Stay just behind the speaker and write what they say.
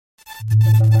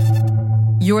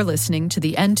You're listening to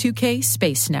the N2K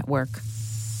Space Network.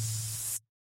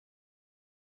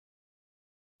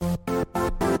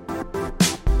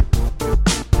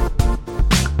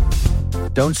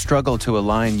 Don't struggle to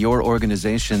align your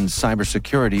organization's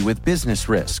cybersecurity with business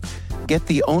risk. Get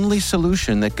the only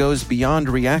solution that goes beyond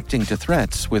reacting to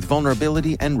threats with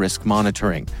vulnerability and risk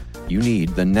monitoring. You need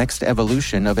the next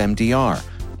evolution of MDR,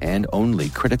 and only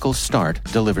Critical Start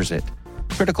delivers it.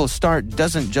 Critical Start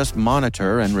doesn't just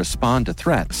monitor and respond to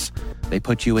threats. They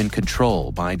put you in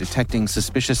control by detecting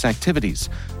suspicious activities,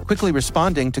 quickly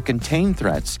responding to contain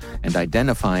threats, and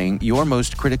identifying your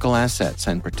most critical assets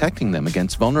and protecting them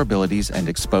against vulnerabilities and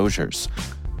exposures.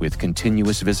 With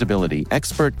continuous visibility,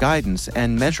 expert guidance,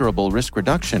 and measurable risk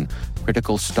reduction,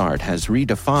 Critical Start has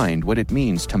redefined what it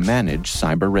means to manage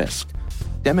cyber risk.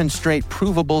 Demonstrate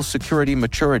provable security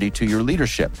maturity to your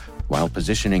leadership while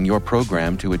positioning your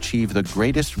program to achieve the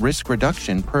greatest risk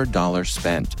reduction per dollar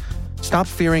spent. Stop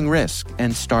fearing risk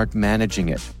and start managing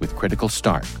it with Critical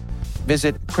Start.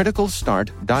 Visit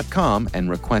criticalstart.com and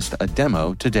request a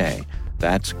demo today.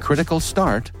 That's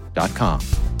criticalstart.com.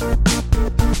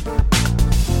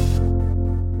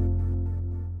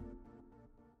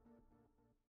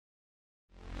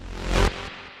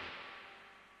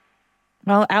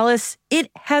 Well, Alice,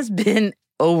 it has been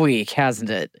a week, hasn't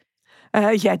it?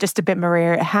 Yeah, just a bit,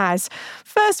 Maria, it has.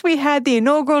 First, we had the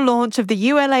inaugural launch of the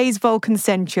ULA's Vulcan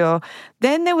Centaur.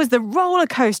 Then there was the roller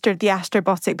coaster of the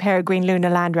Astrobotic Peregrine lunar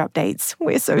lander updates.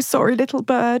 We're so sorry, little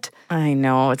bird. I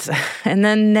know. And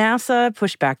then NASA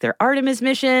pushed back their Artemis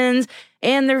missions,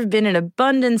 and there have been an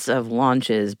abundance of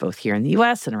launches, both here in the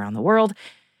U.S. and around the world.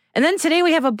 And then today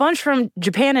we have a bunch from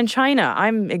Japan and China.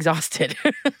 I'm exhausted.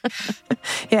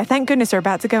 Yeah, thank goodness we're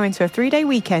about to go into a 3-day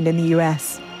weekend in the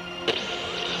U.S.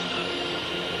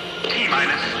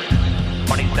 T-minus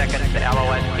 20 seconds to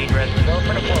LOS egress. Go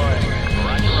for deploy.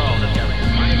 Roger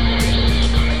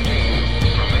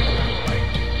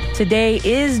roll. Today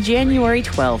is January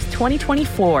 12th,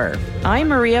 2024. I'm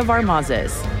Maria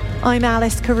Varmazes. I'm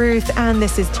Alice Carruth, and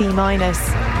this is T-minus.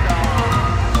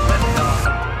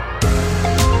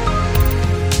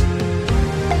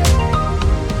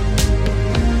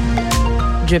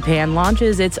 Japan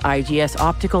launches its IGS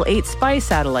Optical 8 spy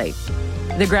satellite.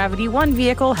 The Gravity 1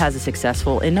 vehicle has a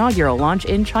successful inaugural launch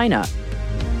in China.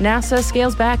 NASA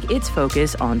scales back its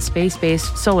focus on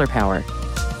space-based solar power.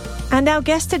 And our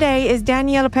guest today is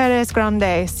Daniela Perez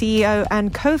Grande, CEO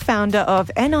and co-founder of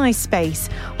NI Space,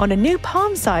 on a new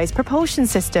palm-sized propulsion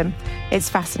system. It's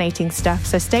fascinating stuff,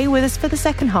 so stay with us for the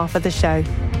second half of the show.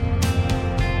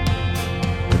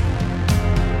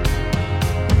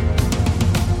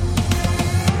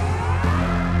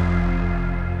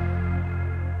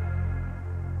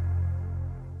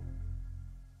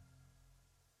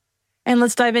 And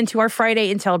let's dive into our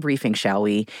Friday Intel briefing, shall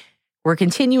we? We're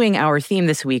continuing our theme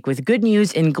this week with good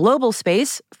news in global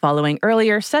space following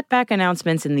earlier setback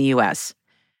announcements in the U.S.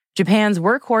 Japan's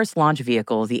workhorse launch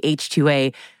vehicle, the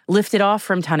H-2A, lifted off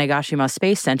from Tanegashima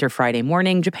Space Center Friday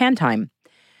morning, Japan time.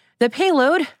 The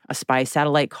payload, a spy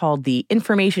satellite called the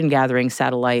Information Gathering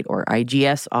Satellite, or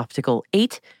IGS Optical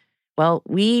 8, well,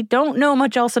 we don't know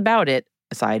much else about it,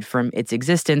 aside from its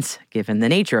existence, given the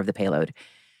nature of the payload.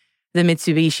 The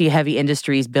Mitsubishi Heavy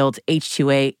Industries built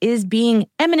H-2A is being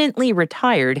eminently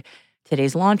retired.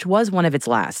 Today's launch was one of its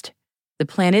last. The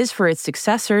plan is for its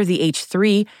successor, the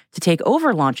H-3, to take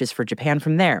over launches for Japan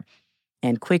from there.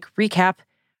 And quick recap,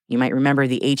 you might remember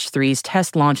the H-3's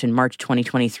test launch in March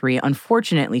 2023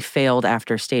 unfortunately failed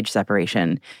after stage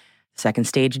separation. The second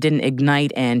stage didn't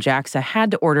ignite, and JAXA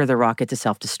had to order the rocket to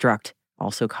self-destruct,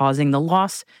 also causing the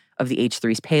loss of the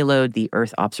H-3's payload, the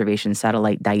Earth observation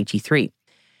satellite Daiichi 3.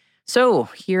 So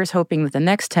here's hoping that the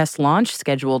next test launch,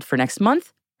 scheduled for next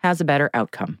month, has a better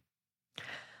outcome.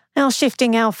 Now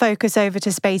shifting our focus over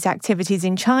to space activities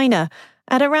in China.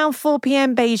 At around 4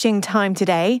 p.m. Beijing time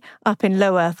today, up in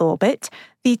low Earth orbit,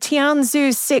 the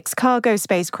Tianzhu 6 cargo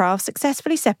spacecraft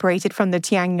successfully separated from the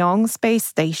Tiangong space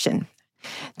station.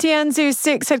 Tianzhu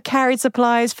 6 had carried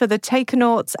supplies for the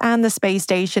Takonauts and the space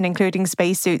station, including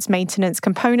spacesuits, maintenance,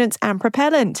 components, and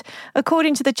propellant.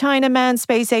 According to the China Manned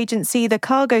Space Agency, the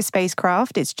cargo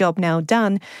spacecraft, its job now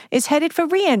done, is headed for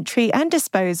re-entry and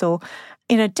disposal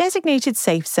in a designated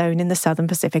safe zone in the southern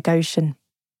Pacific Ocean.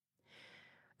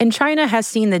 And China has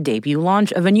seen the debut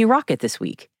launch of a new rocket this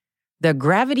week. The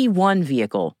Gravity 1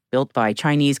 vehicle, built by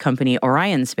Chinese company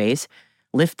Orion Space,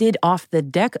 lifted off the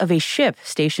deck of a ship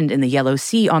stationed in the Yellow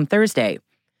Sea on Thursday.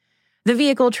 The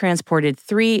vehicle transported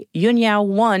 3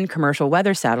 Yunyao-1 commercial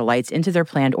weather satellites into their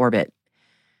planned orbit.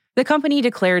 The company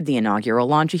declared the inaugural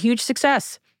launch a huge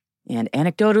success. And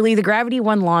anecdotally, the Gravity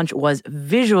 1 launch was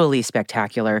visually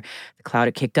spectacular. The cloud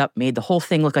it kicked up made the whole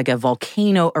thing look like a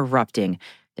volcano erupting.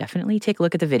 Definitely take a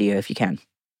look at the video if you can.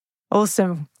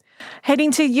 Awesome. Heading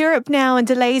to Europe now, and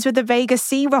delays with the Vega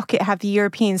C rocket have the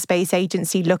European Space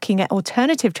Agency looking at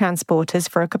alternative transporters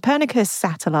for a Copernicus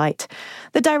satellite.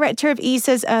 The director of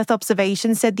ESA's Earth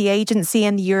observation said the agency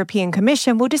and the European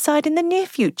Commission will decide in the near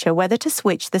future whether to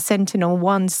switch the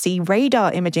Sentinel-1C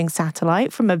radar imaging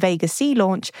satellite from a Vega C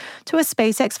launch to a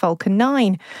SpaceX Falcon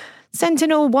 9.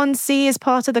 Sentinel-1C is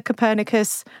part of the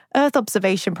Copernicus Earth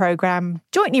observation program,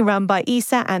 jointly run by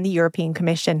ESA and the European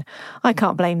Commission. I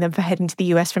can't blame them for heading to the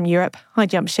US from Europe. I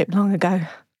jumped ship long ago.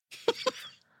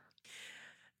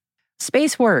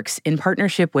 SpaceWorks, in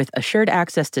partnership with Assured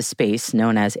Access to Space,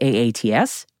 known as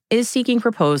AATS, is seeking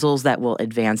proposals that will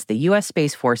advance the U.S.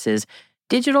 Space Force's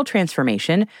digital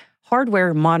transformation,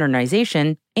 hardware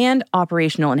modernization, and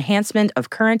operational enhancement of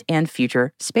current and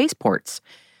future spaceports.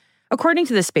 According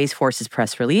to the Space Force's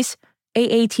press release,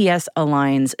 AATS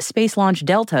aligns space launch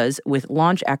deltas with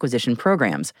launch acquisition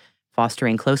programs,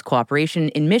 fostering close cooperation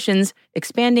in missions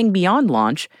expanding beyond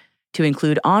launch to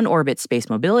include on-orbit space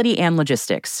mobility and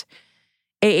logistics.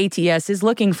 AATS is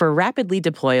looking for rapidly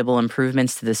deployable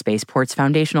improvements to the spaceport's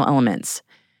foundational elements.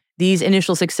 These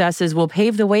initial successes will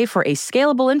pave the way for a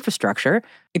scalable infrastructure,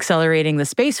 accelerating the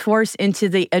Space Force into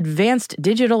the advanced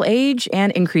digital age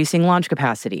and increasing launch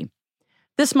capacity.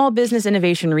 The small business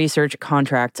innovation research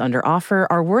contracts under offer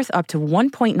are worth up to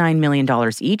 $1.9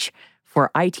 million each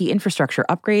for IT infrastructure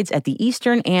upgrades at the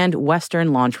eastern and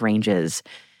western launch ranges.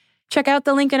 Check out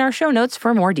the link in our show notes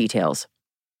for more details.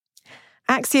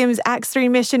 Axiom's Ax-3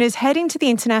 mission is heading to the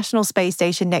International Space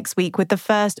Station next week with the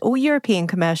first all-European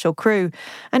commercial crew,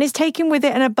 and is taking with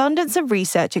it an abundance of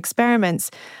research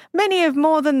experiments. Many of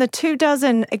more than the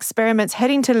 24 experiments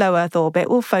heading to low Earth orbit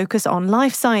will focus on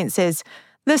life sciences.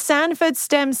 The Sanford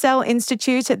Stem Cell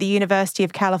Institute at the University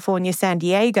of California, San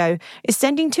Diego, is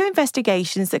sending 2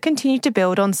 investigations that continue to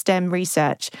build on STEM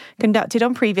research conducted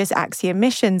on previous Axiom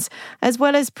missions, as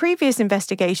well as previous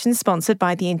investigations sponsored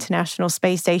by the International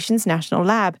Space Station's National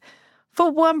Lab. For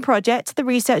one project, the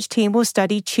research team will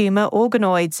study tumor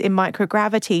organoids in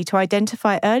microgravity to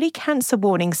identify early cancer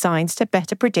warning signs to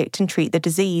better predict and treat the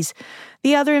disease.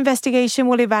 The other investigation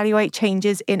will evaluate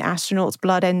changes in astronauts'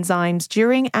 blood enzymes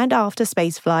during and after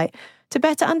spaceflight to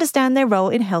better understand their role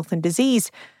in health and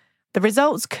disease. The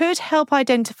results could help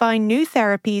identify new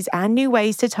therapies and new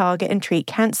ways to target and treat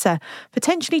cancer,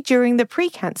 potentially during the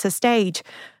pre-cancer stage.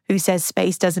 Who says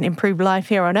space doesn't improve life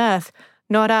here on Earth?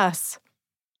 Not us.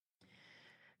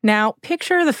 Now,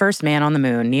 picture the first man on the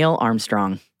moon, Neil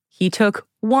Armstrong. He took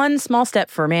one small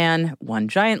step for man, one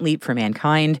giant leap for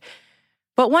mankind.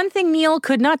 But one thing Neil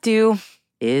could not do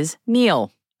is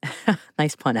kneel.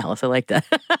 Nice pun, Alice. I like that.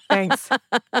 Thanks.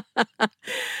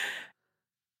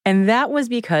 And that was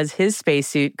because his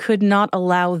spacesuit could not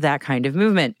allow that kind of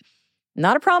movement.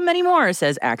 Not a problem anymore,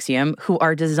 says Axiom, who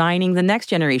are designing the next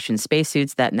generation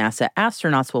spacesuits that NASA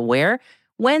astronauts will wear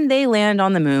when they land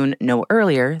on the moon no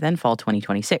earlier than fall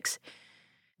 2026.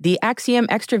 The Axiom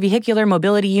Extravehicular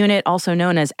Mobility Unit, also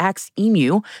known as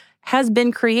AX-EMU, has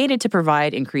been created to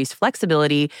provide increased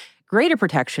flexibility, greater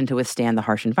protection to withstand the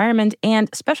harsh environment,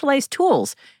 and specialized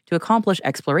tools to accomplish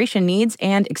exploration needs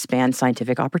and expand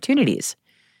scientific opportunities.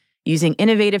 Using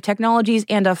innovative technologies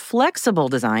and a flexible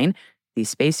design, these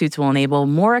spacesuits will enable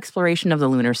more exploration of the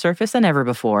lunar surface than ever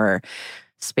before.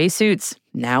 Spacesuits,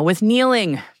 now with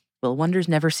kneeling. Will wonders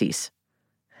never cease?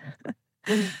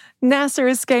 NASA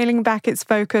is scaling back its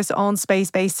focus on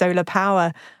space-based solar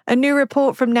power. A new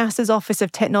report from NASA's Office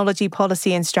of Technology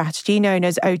Policy and Strategy, known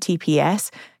as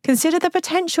OTPS, considered the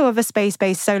potential of a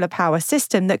space-based solar power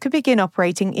system that could begin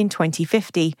operating in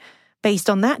 2050. Based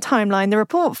on that timeline, the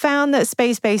report found that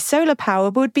space-based solar power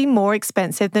would be more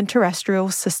expensive than terrestrial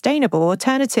sustainable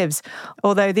alternatives,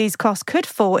 although these costs could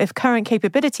fall if current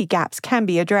capability gaps can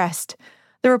be addressed.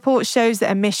 The report shows that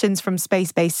emissions from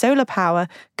space-based solar power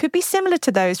could be similar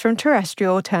to those from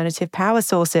terrestrial alternative power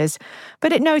sources,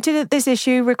 but it noted that this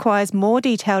issue requires more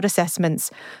detailed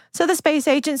assessments. So the Space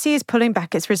Agency is pulling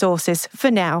back its resources for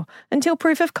now until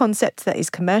proof of concept that is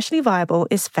commercially viable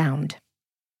is found.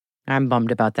 I'm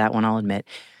bummed about that one, I'll admit.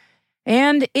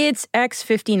 And it's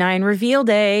X-59 reveal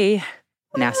day.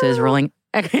 NASA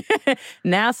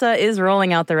is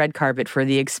rolling out the red carpet for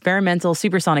the experimental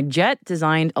supersonic jet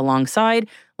designed alongside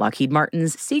Lockheed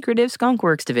Martin's secretive Skunk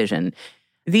Works division.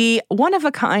 The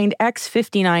one-of-a-kind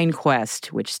X-59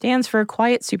 Quest, which stands for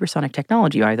Quiet Supersonic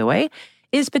Technology, by the way,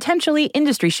 is potentially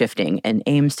industry-shifting and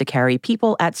aims to carry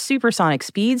people at supersonic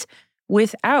speeds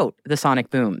without the sonic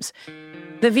booms.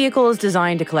 The vehicle is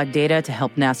designed to collect data to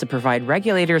help NASA provide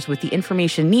regulators with the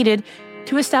information needed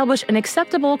to establish an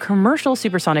acceptable commercial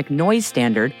supersonic noise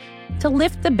standard to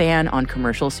lift the ban on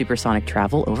commercial supersonic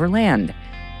travel over land.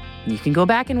 You can go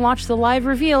back and watch the live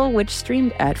reveal, which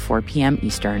streamed at 4 p.m.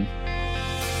 Eastern.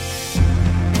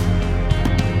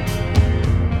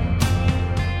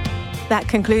 That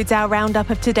concludes our roundup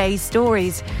of today's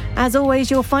stories. As always,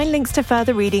 you'll find links to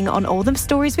further reading on all the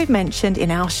stories we've mentioned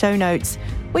in our show notes.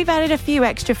 We've added a few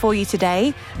extra for you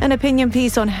today, an opinion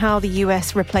piece on how the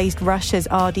US replaced Russia's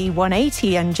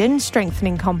RD-180 engine,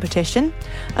 strengthening competition,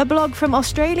 a blog from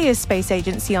Australia's space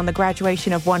agency on the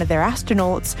graduation of one of their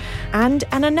astronauts, and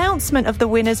an announcement of the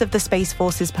winners of the Space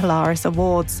Force's Polaris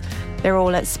Awards. They're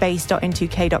all at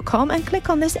space.n2k.com, and click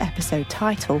on this episode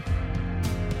title.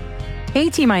 Hey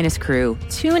T-Minus crew,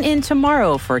 tune in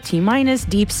tomorrow for T-Minus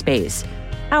Deep Space,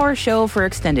 our show for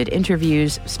extended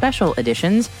interviews, special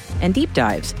editions, and deep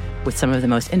dives with some of the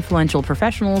most influential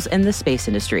professionals in the space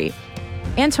industry.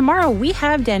 And tomorrow we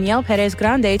have Danielle Perez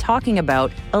Grande talking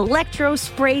about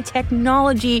electrospray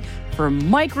technology for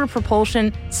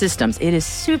micropropulsion systems. It is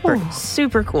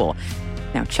super cool.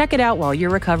 Now check it out while you're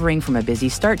recovering from a busy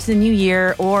start to the new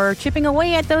year or chipping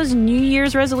away at those New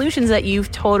Year's resolutions that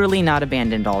you've totally not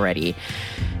abandoned already.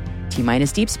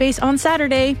 T-Minus Deep Space on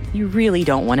Saturday. You really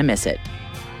don't want to miss it.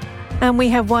 And we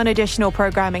have one additional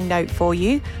programming note for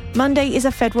you. Monday is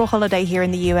a federal holiday here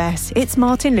in the US. It's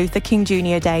Martin Luther King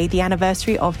Jr. Day, the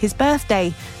anniversary of his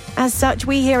birthday. As such,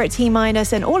 we here at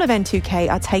T-Minus and all of N2K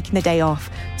are taking the day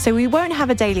off. So we won't have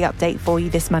a daily update for you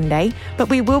this Monday, but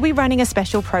we will be running a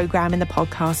special program in the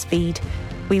podcast feed.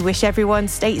 We wish everyone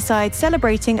stateside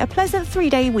celebrating a pleasant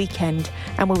 3-day weekend,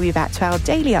 and we'll be back to our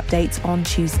daily updates on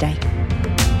Tuesday.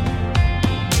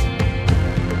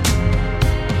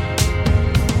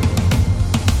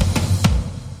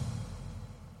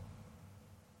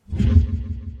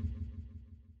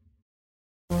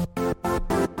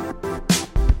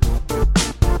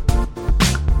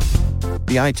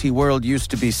 The IT world used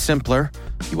to be simpler.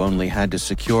 You only had to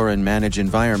secure and manage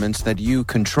environments that you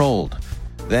controlled.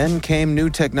 Then came new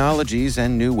technologies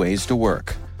and new ways to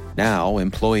work. Now,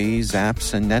 employees,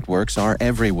 apps, and networks are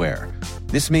everywhere.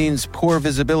 This means poor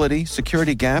visibility,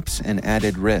 security gaps, and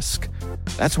added risk.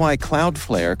 That's why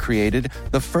Cloudflare created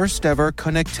the first-ever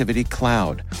connectivity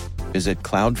cloud. Visit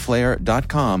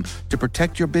cloudflare.com to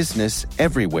protect your business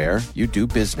everywhere you do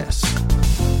business.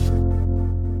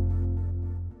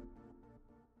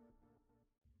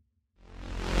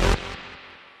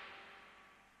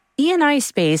 ENI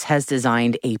Space has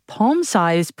designed a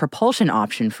palm-sized propulsion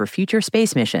option for future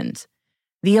space missions.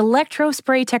 The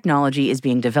electrospray technology is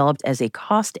being developed as a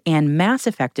cost and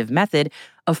mass-effective method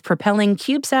of propelling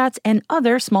CubeSats and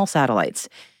other small satellites.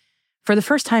 For the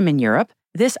first time in Europe,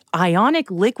 this ionic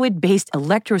liquid-based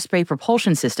electrospray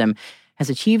propulsion system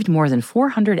has achieved more than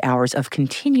 400 hours of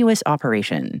continuous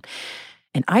operation.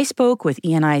 And I spoke with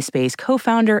ENI Space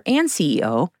co-founder and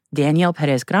CEO, Danielle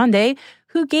Perez Grande,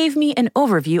 who gave me an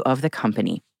overview of the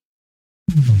company.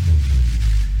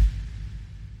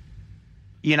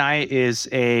 ENI is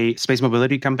a space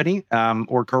mobility company.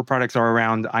 Our core products are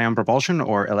around ion propulsion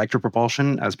or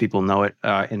electropropulsion, as people know it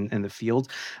in the field.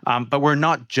 But we're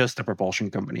not just a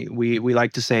propulsion company. We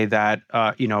like to say that,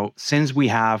 since we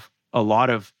have a lot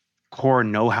of core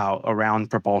know-how around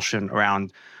propulsion,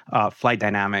 around flight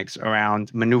dynamics,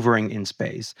 around maneuvering in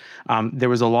space. There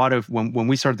was a lot of, when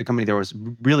we started the company, there was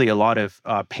really a lot of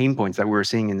pain points that we were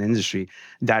seeing in the industry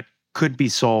that could be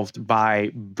solved by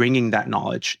bringing that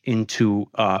knowledge into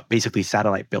basically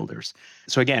satellite builders.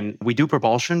 So again, we do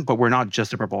propulsion, but we're not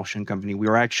just a propulsion company. We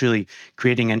are actually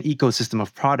creating an ecosystem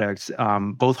of products,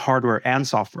 both hardware and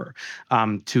software,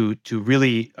 to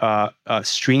really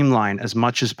streamline as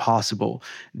much as possible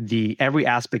every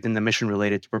aspect in the mission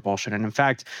related to propulsion. And in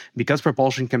fact, because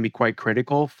propulsion can be quite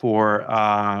critical for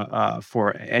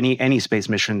any space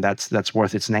mission that's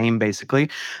worth its name, basically,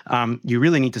 you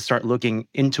really need to start looking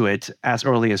into it as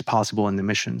early as possible in the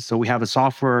mission. So we have a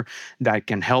software that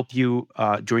can help you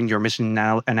during your mission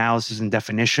analysis and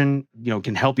definition,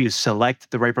 can help you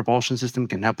select the right propulsion system,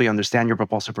 can help you understand your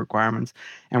propulsive requirements.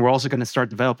 And we're also going to start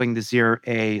developing this year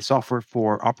a software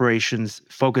for operations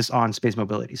focused on space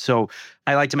mobility. So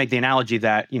I like to make the analogy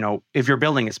that, if you're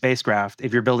building a spacecraft,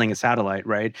 if you're building a satellite,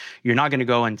 right, you're not going to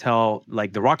go and tell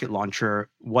the rocket launcher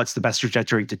what's the best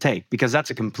trajectory to take, because that's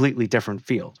a completely different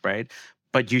field, right?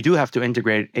 But you do have to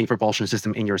integrate a propulsion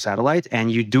system in your satellite, and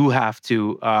you do have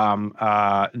to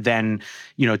then,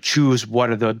 choose what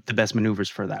are the best maneuvers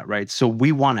for that, right? So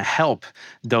we want to help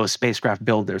those spacecraft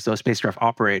builders, those spacecraft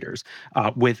operators,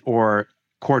 with or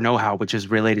core know-how, which is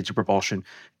related to propulsion,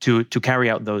 to carry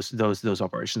out those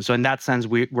operations. So in that sense,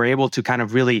 we're able to kind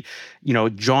of really,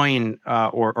 join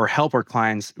or help our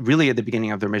clients really at the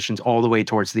beginning of their missions all the way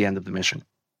towards the end of the mission.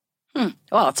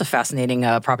 Well, that's a fascinating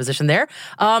proposition there.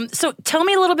 So tell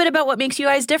me a little bit about what makes you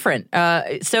guys different.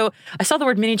 So I saw the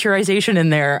word miniaturization in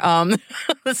there.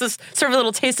 This is sort of a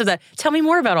little taste of that. Tell me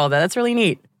more about all that. That's really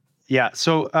neat. Yeah.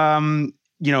 So,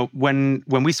 when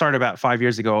we started about 5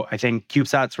 years ago, I think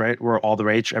CubeSats, right, were all the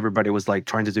rage. Everybody was like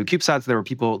trying to do CubeSats. There were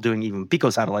people doing even Pico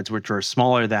satellites, which were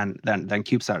smaller than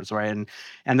CubeSats, right?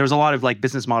 And there's a lot of like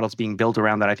business models being built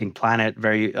around that. I think Planet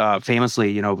very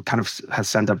famously, kind of has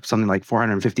sent up something like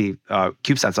 450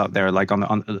 CubeSats out there, like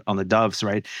on the Doves,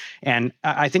 right? And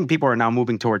I think people are now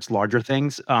moving towards larger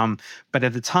things. But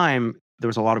at the time, there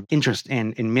was a lot of interest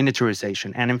in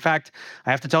miniaturization. And in fact,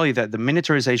 I have to tell you that the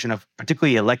miniaturization of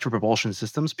particularly electric propulsion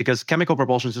systems, because chemical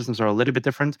propulsion systems are a little bit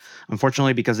different,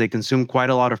 unfortunately, because they consume quite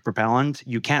a lot of propellant,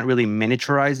 you can't really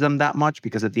miniaturize them that much,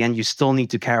 because at the end, you still need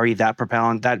to carry that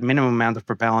propellant, that minimum amount of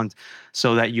propellant,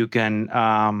 so that you can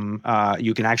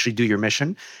actually do your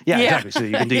mission. Yeah. Exactly. So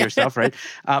you can do your stuff, right?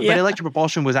 But electric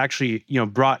propulsion was actually,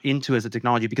 brought into as a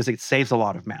technology because it saves a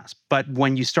lot of mass. But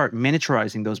when you start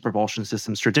miniaturizing those propulsion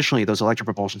systems, traditionally, those electric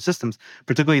propulsion systems,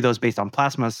 particularly those based on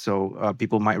plasmas, so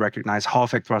people might recognize Hall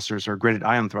effect thrusters or gridded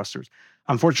ion thrusters.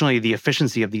 Unfortunately, the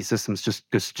efficiency of these systems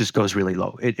just goes really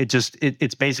low.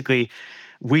 It's basically,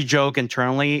 we joke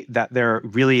internally that they're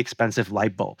really expensive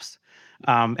light bulbs.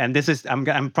 And this is,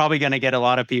 I'm probably going to get a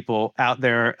lot of people out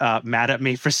there mad at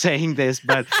me for saying this,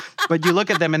 but you look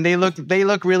at them and they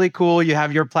look really cool. You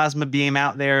have your plasma beam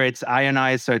out there. It's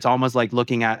ionized, so it's almost like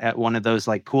looking at one of those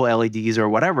like cool LEDs or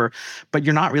whatever, but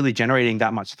you're not really generating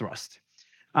that much thrust.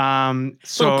 Little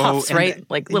puffs, right?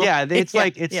 Like little,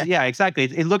 exactly.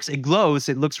 It glows.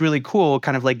 It looks really cool,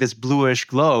 kind of like this bluish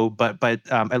glow, but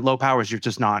at low powers, you're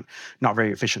just not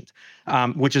very efficient.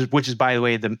 Which is by the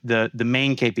way the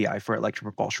main KPI for electric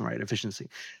propulsion, right? Efficiency.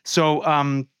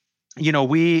 So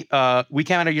we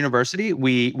came out of university.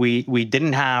 We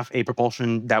didn't have a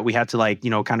propulsion that we had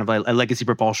to kind of a legacy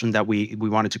propulsion that we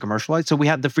wanted to commercialize. So we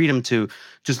had the freedom to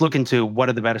just look into what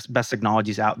are the best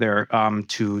technologies out there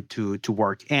to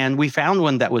work. And we found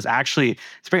one that was actually,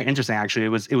 it's very interesting actually.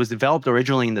 It was developed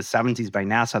originally in the 70s by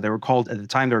NASA. At the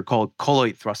time they were called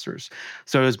colloid thrusters.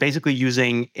 So it was basically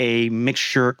using a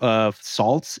mixture of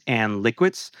salts and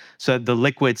liquids. So the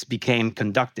liquids became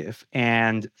conductive,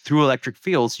 and through electric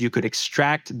fields you could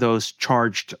extract those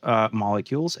charged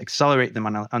molecules, accelerate them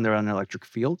under an electric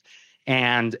field,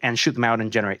 and shoot them out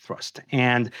and generate thrust.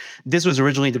 And this was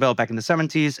originally developed back in the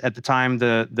 70s. At the time,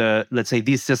 the let's say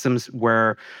these systems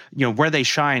where they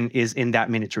shine is in that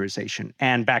miniaturization.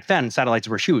 And back then, satellites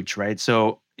were huge, right?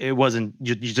 So it wasn't,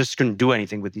 you just couldn't do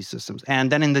anything with these systems.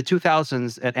 And then in the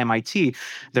 2000s at MIT,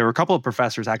 there were a couple of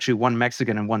professors, actually one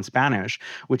Mexican and one Spanish,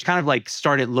 which kind of like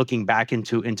started looking back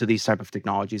into these type of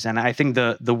technologies. And I think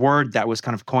the word that was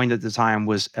kind of coined at the time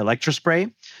was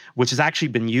electrospray, which has actually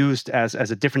been used as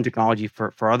a different technology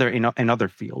for other in other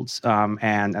fields.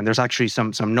 And there's actually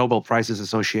some Nobel Prizes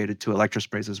associated to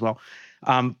electrosprays as well.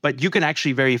 But you can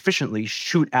actually very efficiently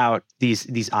shoot out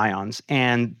these ions.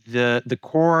 And the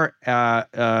core,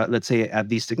 let's say, at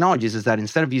these technologies is that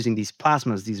instead of using these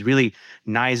plasmas, these really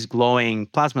nice glowing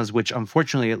plasmas, which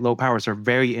unfortunately at low powers are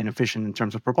very inefficient in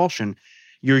terms of propulsion,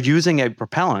 you're using a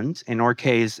propellant. In our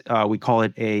case, we call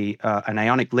it an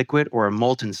ionic liquid or a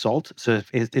molten salt. So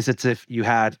it's as if you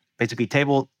had basically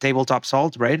tabletop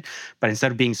salt, right? But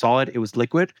instead of being solid, it was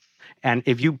liquid. And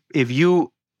if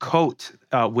you coat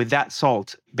with that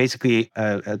salt, basically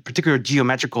a particular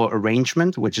geometrical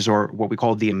arrangement, which is what we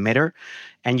call the emitter,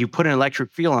 and you put an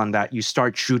electric field on that, you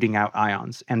start shooting out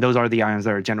ions. And those are the ions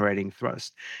that are generating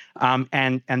thrust.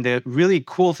 And the really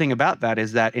cool thing about that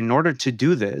is that in order to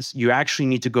do this, you actually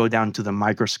need to go down to the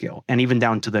microscale and even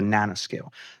down to the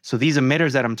nanoscale. So these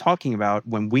emitters that I'm talking about,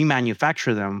 when we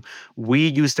manufacture them, we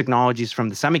use technologies from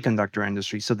the semiconductor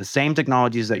industry. So the same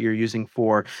technologies that you're using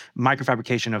for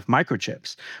microfabrication of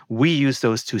microchips, we use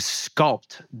those to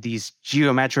sculpt these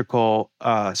geometrical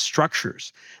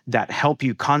structures that help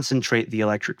you concentrate the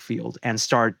electric field and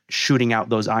start shooting out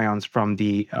those ions from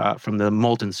the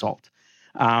molten salt.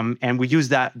 And we use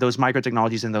those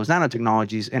microtechnologies and those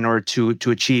nanotechnologies in order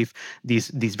to achieve these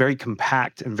very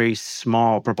compact and very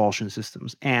small propulsion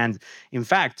systems. And in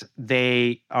fact,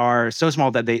 they are so small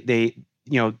that they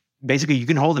basically you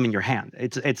can hold them in your hand.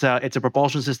 It's a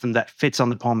propulsion system that fits on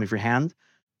the palm of your hand.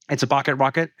 It's a pocket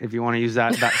rocket, if you want to use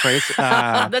that phrase.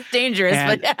 That's dangerous,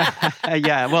 but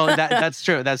yeah. Well, that's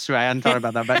true. That's true. I hadn't thought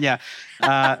about that, but yeah.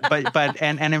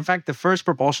 And in fact, the first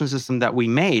propulsion system that we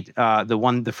made,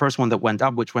 the first one that went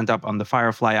up, which went up on the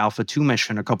Firefly Alpha 2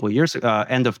 mission a couple of years,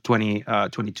 end of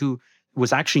 2022,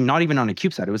 was actually not even on a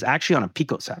CubeSat. It was actually on a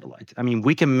Pico satellite. I mean,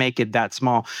 we can make it that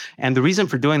small. And the reason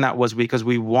for doing that was because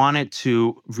we wanted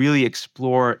to really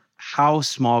explore how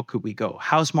small could we go?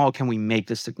 How small can we make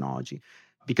this technology?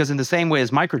 Because in the same way as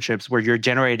microchips, where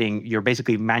you're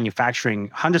basically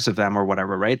manufacturing hundreds of them or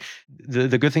whatever, right?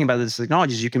 The good thing about this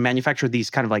technology is you can manufacture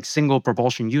these kind of like single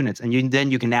propulsion units, and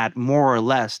then you can add more or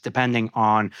less depending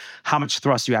on how much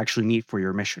thrust you actually need for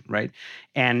your mission, right?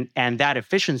 And that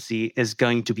efficiency is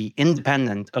going to be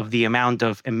independent of the amount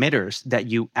of emitters that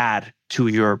you add to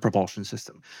your propulsion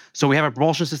system. So we have a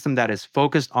propulsion system that is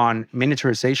focused on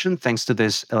miniaturization thanks to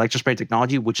this electrospray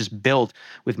technology, which is built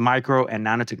with micro and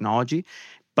nanotechnology.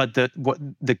 But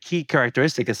the key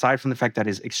characteristic, aside from the fact that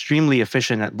it's extremely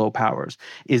efficient at low powers,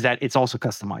 is that it's also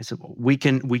customizable.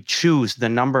 We choose the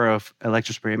number of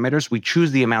electrospray emitters. We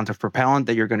choose the amount of propellant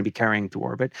that you're going to be carrying to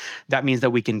orbit. That means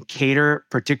that we can cater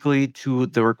particularly to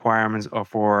the requirements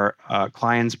for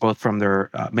clients, both from their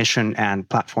mission and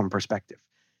platform perspective.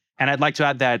 And I'd like to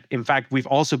add that, in fact, we've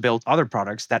also built other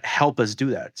products that help us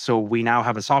do that. So we now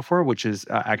have a software, which is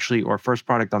actually our first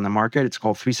product on the market. It's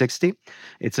called 360.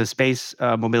 It's a space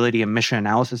mobility and mission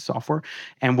analysis software.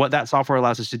 And what that software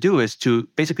allows us to do is to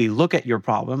basically look at your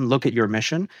problem, look at your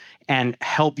mission, and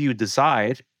help you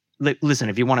decide. Listen,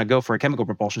 if you want to go for a chemical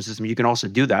propulsion system, you can also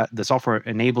do that. The software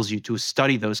enables you to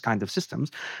study those kinds of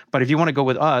systems. But if you want to go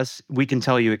with us, we can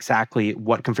tell you exactly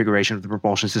what configuration of the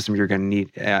propulsion system you're going to need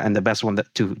and the best one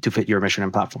to fit your mission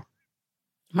and platform.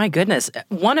 My goodness.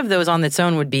 One of those on its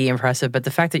own would be impressive, but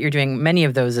the fact that you're doing many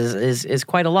of those is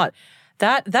quite a lot.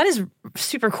 That is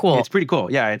super cool. It's pretty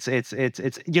cool. Yeah, it's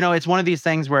it's one of these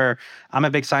things where I'm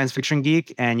a big science fiction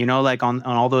geek, and like on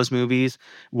all those movies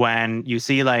when you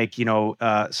see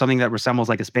something that resembles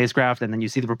like a spacecraft, and then you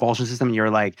see the propulsion system, and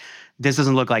you're like, this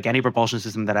doesn't look like any propulsion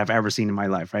system that I've ever seen in my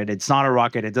life, right? It's not a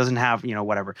rocket. It doesn't have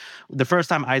whatever. The first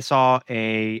time I saw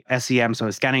a SEM, so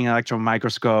a scanning electron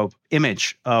microscope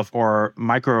image of our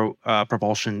micro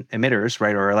propulsion emitters,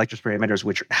 right, or electrospray emitters,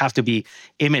 which have to be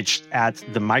imaged at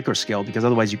the micro scale because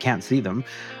otherwise you can't see them.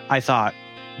 I thought,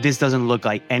 this doesn't look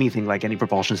like anything like any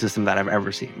propulsion system that I've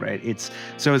ever seen, right? It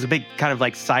was a big kind of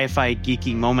like sci-fi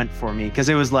geeky moment for me, because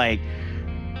it was like,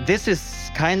 this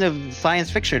is kind of science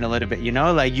fiction a little bit,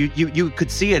 like you could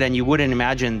see it and you wouldn't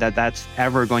imagine that that's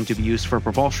ever going to be used for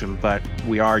propulsion, but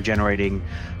we are generating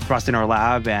thrust in our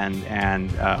lab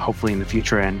and hopefully in the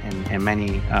future and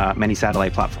many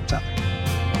satellite platforms out there.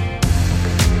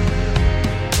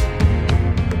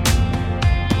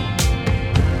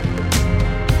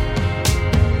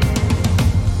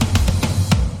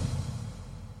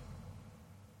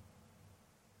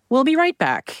 We'll be right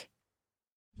back.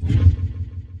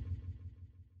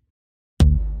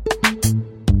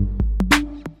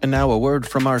 And now a word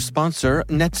from our sponsor,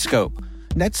 Netskope.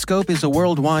 Netskope is a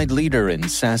worldwide leader in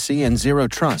SASE and Zero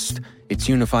Trust. Its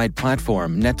unified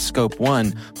platform, Netskope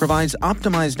One, provides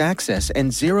optimized access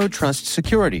and Zero Trust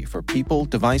security for people,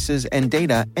 devices, and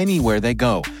data anywhere they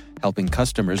go, helping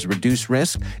customers reduce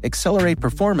risk, accelerate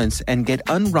performance, and get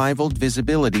unrivaled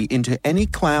visibility into any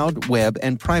cloud, web,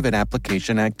 and private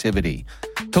application activity.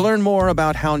 To learn more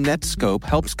about how Netskope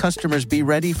helps customers be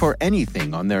ready for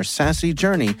anything on their SASE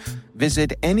journey,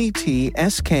 visit netskope.com.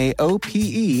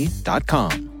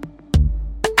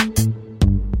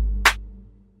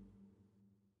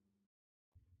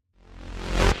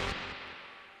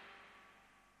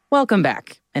 Welcome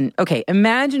back. And okay,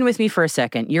 imagine with me for a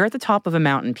second, you're at the top of a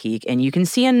mountain peak and you can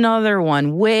see another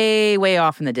one way, way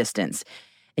off in the distance.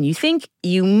 And you think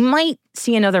you might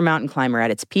see another mountain climber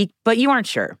at its peak, but you aren't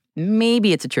sure.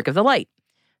 Maybe it's a trick of the light.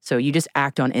 So you just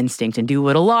act on instinct and do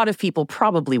what a lot of people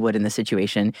probably would in this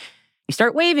situation. You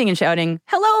start waving and shouting,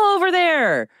 "Hello over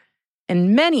there!"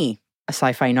 And many a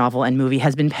sci-fi novel and movie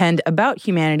has been penned about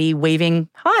humanity waving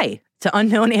hi to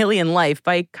unknown alien life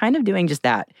by kind of doing just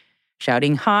that.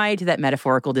 Shouting hi to that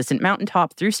metaphorical distant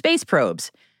mountaintop through space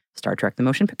probes, Star Trek the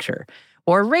Motion Picture,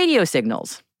 or radio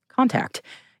signals, contact,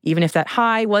 even if that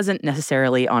hi wasn't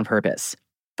necessarily on purpose.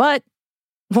 But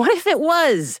what if it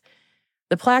was?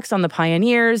 The plaques on the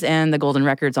Pioneers and the golden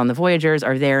records on the Voyagers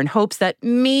are there in hopes that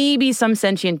maybe some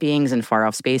sentient beings in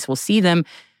far-off space will see them.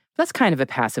 That's kind of a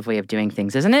passive way of doing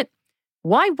things, isn't it?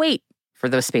 Why wait for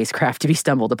those spacecraft to be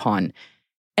stumbled upon?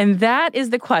 And that is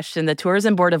the question the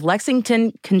Tourism Board of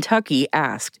Lexington, Kentucky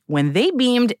asked when they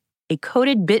beamed a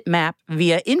coded bitmap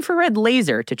via infrared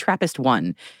laser to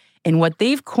TRAPPIST-1, in what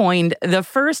they've coined the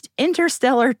first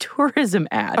interstellar tourism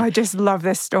ad. I just love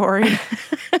this story.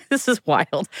 This is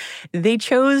wild. They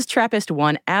chose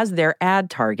TRAPPIST-1 as their ad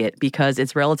target because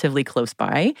it's relatively close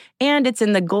by, and it's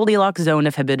in the Goldilocks zone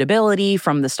of habitability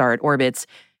from the star it orbits,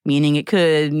 meaning it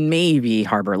could maybe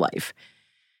harbor life.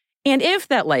 And if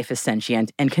that life is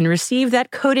sentient and can receive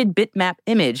that coded bitmap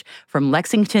image from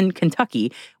Lexington,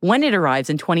 Kentucky, when it arrives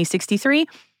in 2063,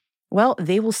 well,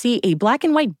 they will see a black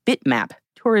and white bitmap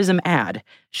tourism ad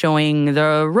showing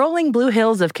the rolling blue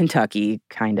hills of Kentucky,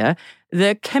 kinda,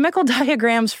 the chemical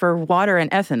diagrams for water and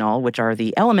ethanol, which are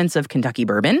the elements of Kentucky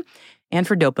bourbon, and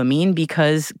for dopamine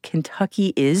because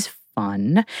Kentucky is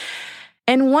fun,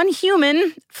 and one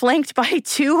human flanked by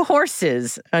 2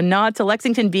 horses, a nod to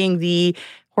Lexington being the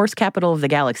horse capital of the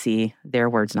galaxy. Their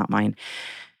words, not mine.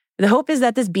 The hope is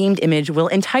that this beamed image will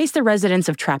entice the residents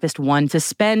of TRAPPIST-1 to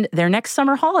spend their next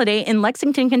summer holiday in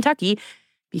Lexington, Kentucky,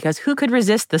 because who could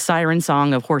resist the siren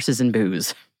song of horses and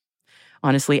booze?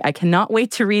 Honestly, I cannot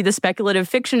wait to read the speculative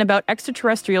fiction about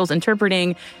extraterrestrials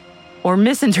interpreting or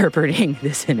misinterpreting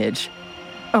this image.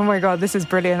 Oh my God, this is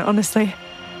brilliant, honestly.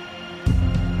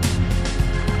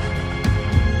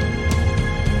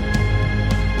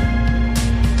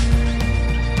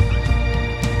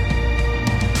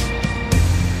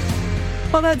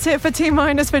 Well, that's it for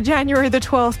T-Minus for January the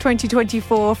 12th,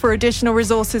 2024. For additional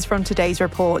resources from today's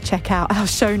report, check out our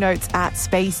show notes at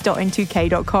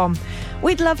space.n2k.com.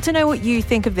 We'd love to know what you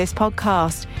think of this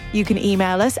podcast. You can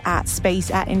email us at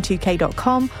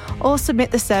space@n2k.com or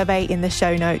submit the survey in the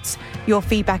show notes. Your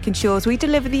feedback ensures we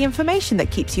deliver the information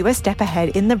that keeps you a step ahead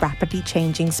in the rapidly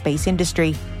changing space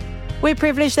industry. We're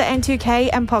privileged that N2K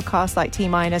and podcasts like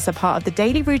T-Minus are part of the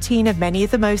daily routine of many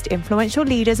of the most influential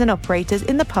leaders and operators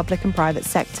in the public and private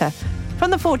sector,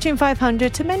 from the Fortune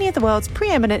 500 to many of the world's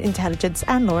preeminent intelligence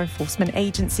and law enforcement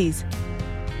agencies.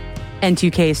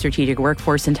 N2K Strategic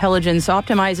Workforce Intelligence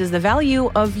optimizes the value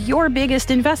of your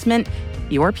biggest investment,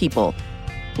 your people.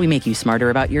 We make you smarter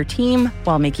about your team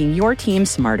while making your team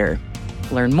smarter.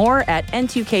 Learn more at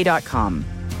n2k.com.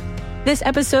 This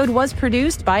episode was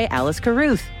produced by Alice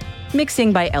Carruth.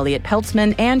 Mixing by Elliot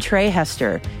Peltzman and Trey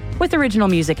Hester, with original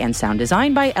music and sound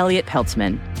design by Elliot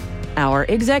Peltzman. Our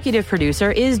executive producer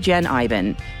is Jen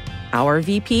Iben. Our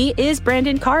VP is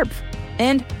Brandon Karpf.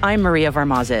 And I'm Maria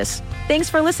Varmazis. Thanks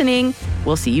for listening.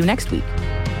 We'll see you next week.